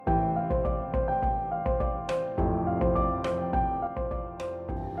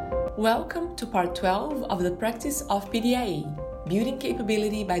Welcome to part 12 of the Practice of PDIA, Building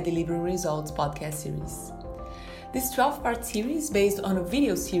Capability by Delivering Results podcast series. This 12-part series, based on a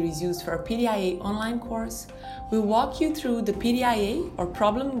video series used for our PDIA online course, will walk you through the PDIA, or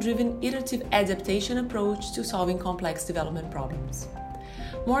Problem-Driven Iterative Adaptation approach to solving complex development problems.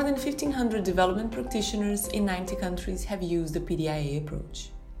 More than 1,500 development practitioners in 90 countries have used the PDIA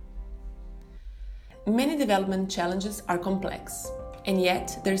approach. Many development challenges are complex, and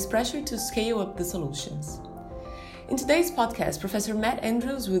yet there is pressure to scale up the solutions. In today's podcast, Professor Matt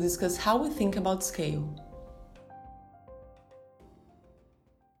Andrews will discuss how we think about scale.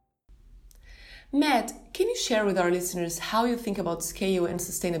 Matt, can you share with our listeners how you think about scale and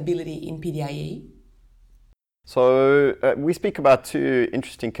sustainability in PDIA? So we speak about two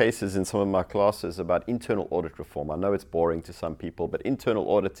interesting cases in some of my classes about internal audit reform. I know it's boring to some people, but internal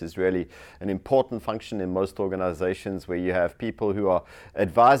audit is really an important function in most organizations where you have people who are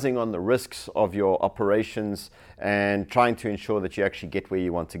advising on the risks of your operations and trying to ensure that you actually get where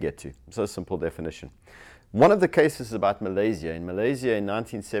you want to get to. So a simple definition. One of the cases is about Malaysia. In Malaysia in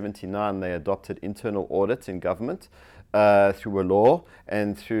 1979, they adopted internal audit in government through a law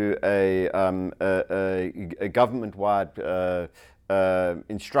and through a government-wide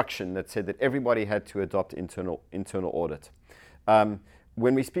instruction that said that everybody had to adopt internal audit.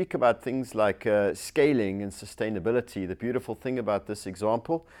 When we speak about things like scaling and sustainability, the beautiful thing about this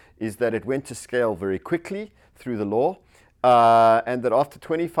example is that it went to scale very quickly through the law. And that after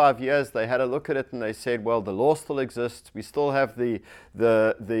 25 years, they had a look at it and they said, well, the law still exists. We still have the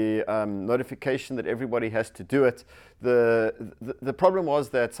notification that everybody has to do it. The problem was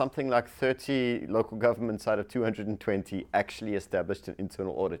that something like 30 local governments out of 220 actually established an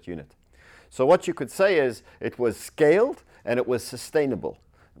internal audit unit. So what you could say is it was scaled and it was sustainable,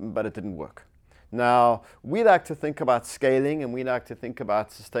 but it didn't work. Now, we like to think about scaling and we like to think about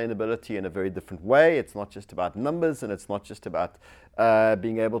sustainability in a very different way. It's not just about numbers and it's not just about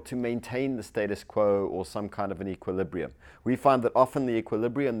being able to maintain the status quo or some kind of an equilibrium. We find that often the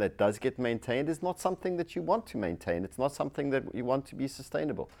equilibrium that does get maintained is not something that you want to maintain. It's not something that you want to be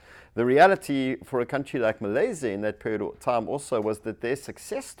sustainable. The reality for a country like Malaysia in that period of time also was that their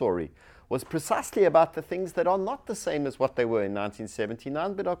success story was precisely about the things that are not the same as what they were in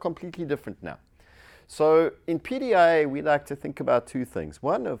 1979, but are completely different now. So in PDIA, we like to think about two things.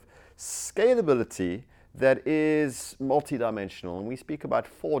 One of scalability that is multidimensional, and we speak about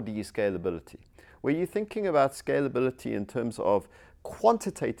 4D scalability, where you're thinking about scalability in terms of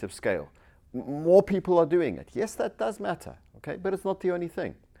quantitative scale. More people are doing it. Yes, that does matter, okay, but it's not the only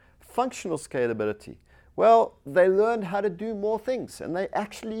thing. Functional scalability. Well, they learn how to do more things, and they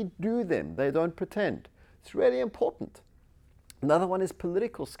actually do them. They don't pretend. It's really important. Another one is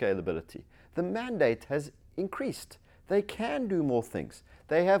political scalability. The mandate has increased. They can do more things.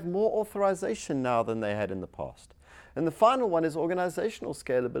 They have more authorization now than they had in the past. And the final one is organizational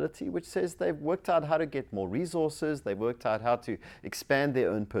scalability, which says they've worked out how to get more resources. They've worked out how to expand their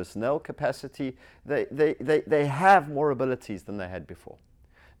own personnel capacity. They have more abilities than they had before.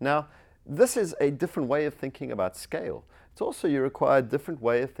 Now, this is a different way of thinking about scale. It's also, you require a different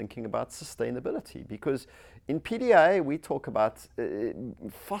way of thinking about sustainability, because in PDIA, we talk about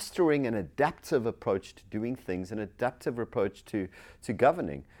fostering an adaptive approach to doing things, an adaptive approach to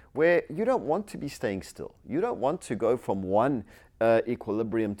governing, where you don't want to be staying still. You don't want to go from one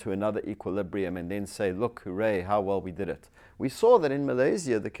equilibrium to another equilibrium and then say, look, hooray, how well we did it. We saw that in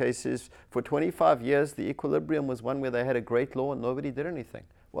Malaysia, the case is for 25 years, the equilibrium was one where they had a great law and nobody did anything.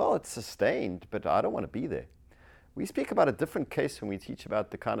 Well, it's sustained, but I don't want to be there. We speak about a different case when we teach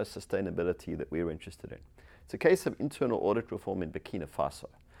about the kind of sustainability that we're interested in. It's a case of internal audit reform in Burkina Faso,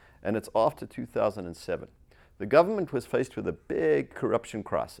 and it's after 2007. The government was faced with a big corruption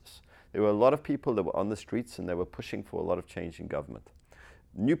crisis. There were a lot of people that were on the streets and they were pushing for a lot of change in government.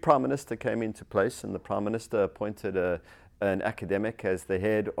 New Prime Minister came into place, and the Prime Minister appointed an academic as the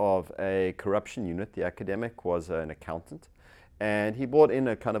head of a corruption unit. The academic was an accountant. And he brought in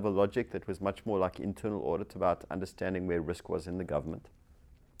a kind of a logic that was much more like internal audit, about understanding where risk was in the government.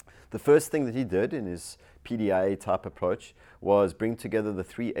 The first thing that he did in his PDIA type approach was bring together the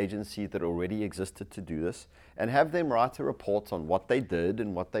three agencies that already existed to do this and have them write a report on what they did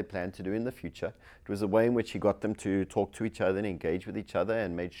and what they plan to do in the future. It was a way in which he got them to talk to each other and engage with each other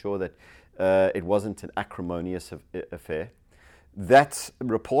and made sure that it wasn't an acrimonious affair. That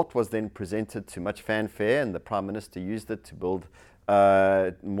report was then presented to much fanfare, and the Prime Minister used it to build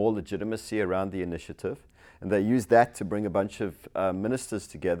more legitimacy around the initiative. And they used that to bring a bunch of ministers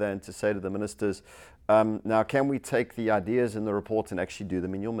together and to say to the ministers, now can we take the ideas in the report and actually do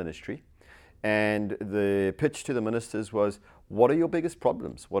them in your ministry? And the pitch to the ministers was, what are your biggest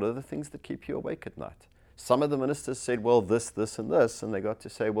problems? What are the things that keep you awake at night? Some of the ministers said, well, this, and this. And they got to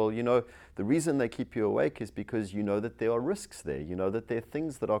say, well, you know, the reason they keep you awake is because you know that there are risks there. You know that there are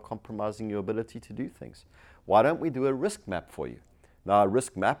things that are compromising your ability to do things. Why don't we do a risk map for you? Now, a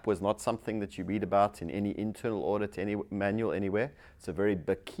risk map was not something that you read about in any internal audit, any manual anywhere. It's a very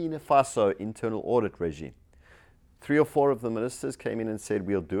Burkina Faso internal audit regime. 3 or 4 of the ministers came in and said,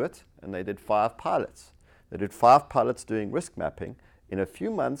 we'll do it. And they did 5 pilots. They did 5 pilots doing risk mapping in a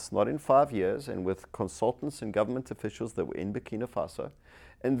few months, not in 5 years, and with consultants and government officials that were in Burkina Faso.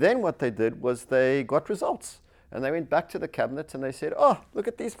 And then what they did was they got results. And they went back to the cabinet and they said, oh, look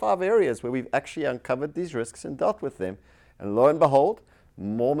at these 5 areas where we've actually uncovered these risks and dealt with them. And lo and behold,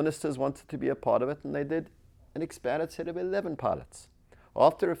 more ministers wanted to be a part of it, and they did an expanded set of 11 pilots.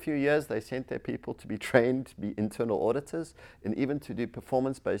 After a few years, they sent their people to be trained to be internal auditors and even to do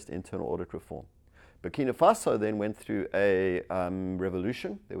performance-based internal audit reform. Burkina Faso then went through a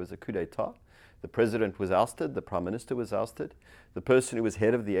revolution. There was a coup d'etat. The president was ousted. The prime minister was ousted. The person who was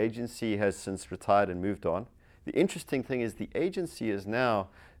head of the agency has since retired and moved on. The interesting thing is the agency is now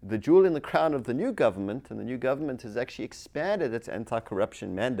the jewel in the crown of the new government, and the new government has actually expanded its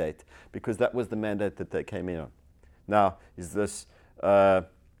anti-corruption mandate because that was the mandate that they came in on. Now, is this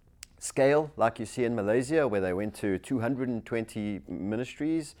scale like you see in Malaysia, where they went to 220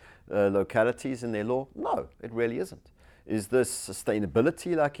 ministries, localities in their law? No, it really isn't. Is this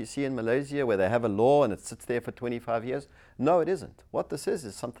sustainability like you see in Malaysia, where they have a law and it sits there for 25 years? No, it isn't. What this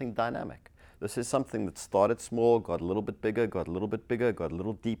is something dynamic. This is something that started small, got a little bit bigger, got a little bit bigger, got a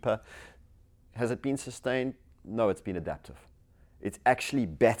little deeper. Has it been sustained? No, it's been adaptive. It's actually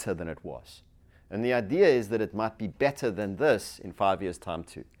better than it was. And the idea is that it might be better than this in 5 years' time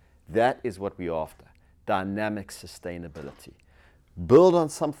too. That is what we're after, dynamic sustainability. Build on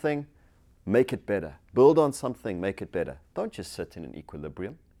something, make it better. Build on something, make it better. Don't just sit in an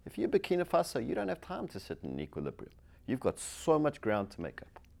equilibrium. If you're Burkina Faso, you don't have time to sit in an equilibrium. You've got so much ground to make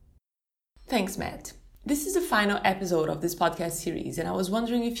up. Thanks, Matt. This is the final episode of this podcast series, and I was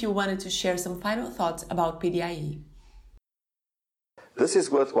wondering if you wanted to share some final thoughts about PDIE. This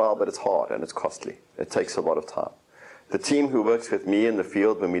is worthwhile, but it's hard and it's costly. It takes a lot of time. The team who works with me in the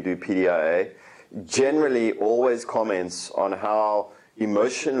field when we do PDIA generally always comments on how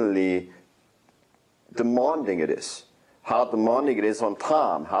emotionally demanding it is, how demanding it is on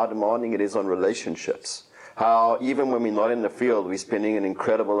time, how demanding it is on relationships. How even when we're not in the field, we're spending an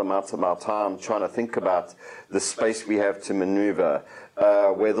incredible amount of our time trying to think about the space we have to maneuver,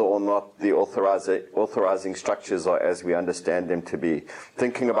 whether or not the authorizing structures are as we understand them to be,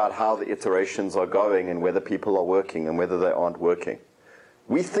 thinking about how the iterations are going and whether people are working and whether they aren't working.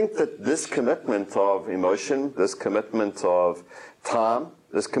 We think that this commitment of emotion, this commitment of time,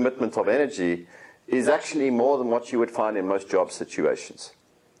 this commitment of energy is actually more than what you would find in most job situations.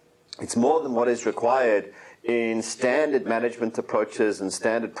 It's more than what is required in standard management approaches and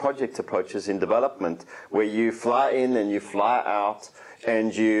standard project approaches in development, where you fly in and you fly out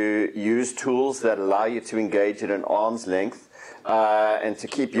and you use tools that allow you to engage at an arm's length and to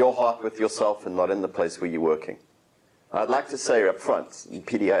keep your heart with yourself and not in the place where you're working. I'd like to say up front,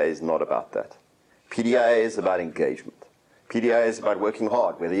 PDIA is not about that. PDIA is about engagement. PDIA is about working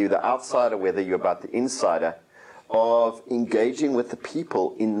hard, whether you're the outsider, whether you're about the insider, of engaging with the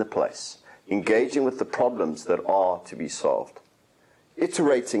people in the place, engaging with the problems that are to be solved,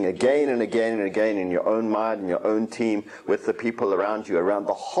 iterating again and again and again in your own mind, in your own team, with the people around you, around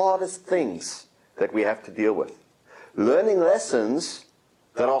the hardest things that we have to deal with. Learning lessons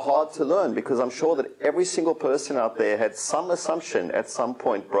that are hard to learn, because I'm sure that every single person out there had some assumption at some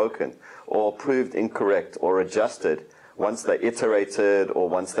point broken or proved incorrect or adjusted once they iterated or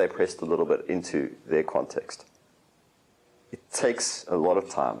once they pressed a little bit into their context. It takes a lot of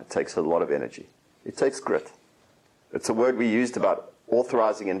time. It takes a lot of energy. It takes grit. It's a word we used about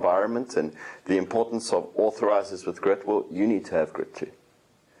authorizing environment and the importance of authorizers with grit. Well, you need to have grit too.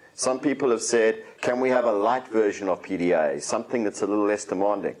 Some people have said, can we have a light version of PDIA, something that's a little less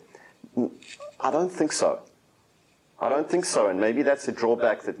demanding? I don't think so. I don't think so, and maybe that's a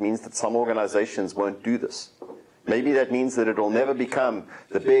drawback that means that some organizations won't do this. Maybe that means that it will never become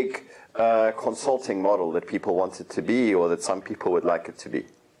the big consulting model that people want it to be, or that some people would like it to be.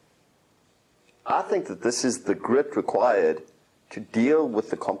 I think that this is the grit required to deal with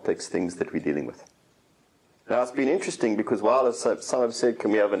the complex things that we're dealing with. Now, it's been interesting because while some have said,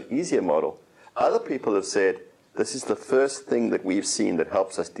 can we have an easier model, other people have said, this is the first thing that we've seen that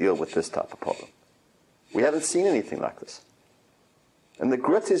helps us deal with this type of problem. We haven't seen anything like this. And the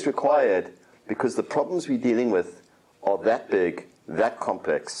grit is required because the problems we're dealing with are that big, that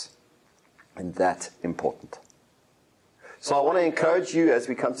complex, and that important. So I want to encourage you as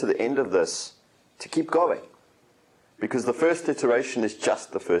we come to the end of this to keep going, because the first iteration is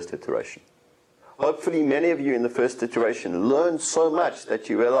just the first iteration. Hopefully many of you in the first iteration learned so much that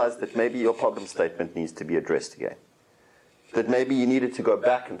you realize that maybe your problem statement needs to be addressed again, that maybe you needed to go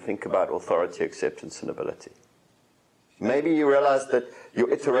back and think about authority, acceptance, and ability. Maybe you realized that your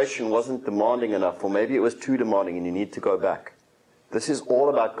iteration wasn't demanding enough, or maybe it was too demanding and you need to go back. This is all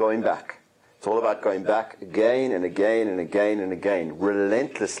about going back. It's all about going back again and again and again and again,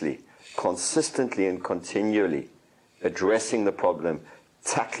 relentlessly, consistently and continually addressing the problem,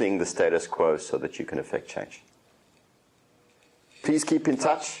 tackling the status quo so that you can effect change. Please keep in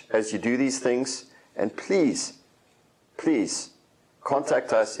touch as you do these things, and please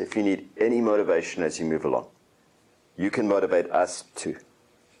contact us if you need any motivation as you move along. You can motivate us too.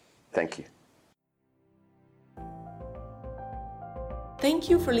 Thank you. Thank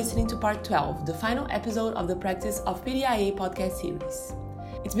you for listening to part 12, the final episode of the Practice of PDIA podcast series.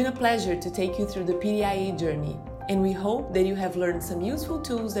 It's been a pleasure to take you through the PDIA journey, and we hope that you have learned some useful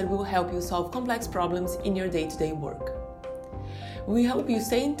tools that will help you solve complex problems in your day-to-day work. We hope you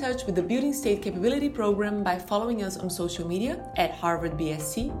stay in touch with the Building State Capability Program by following us on social media at Harvard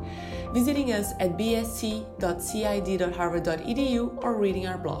BSc, visiting us at bsc.cid.harvard.edu, or reading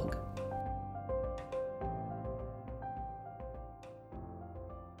our blog.